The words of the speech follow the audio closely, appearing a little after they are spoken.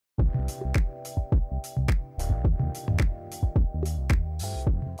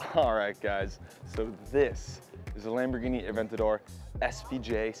All right, guys, so this is a Lamborghini Aventador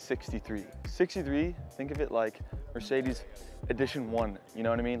SVJ 63. 63, think of it like Mercedes Edition 1, you know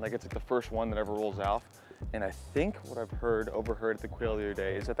what I mean? Like it's like the first one that ever rolls off. And I think what I've overheard at the Quail the other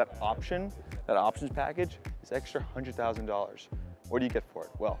day is that options package is extra $100,000. What do you get for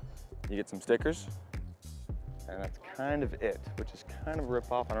it? Well, you get some stickers, and that's kind of it, which is kind of a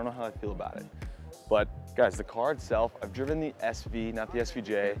rip-off. I don't know how I feel about it. But guys, the car itself, I've driven the SV, not the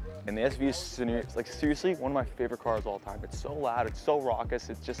SVJ, and the SV is like seriously one of my favorite cars of all time. It's so loud, it's so raucous,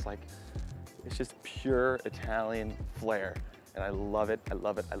 it's just like, it's just pure Italian flair. And I love it, I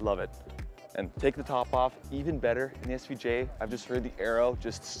love it, I love it. And take the top off, even better in the SVJ. I've just heard the aero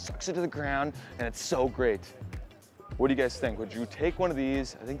just sucks it to the ground, and it's so great. What do you guys think? Would you take one of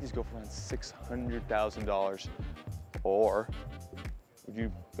these? I think these go for around $600,000. Or would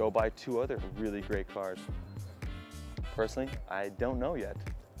you go buy two other really great cars? Personally, I don't know yet,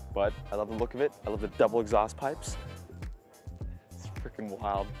 but I love the look of it. I love the double exhaust pipes. It's freaking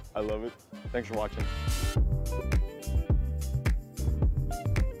wild. I love it. Thanks for watching.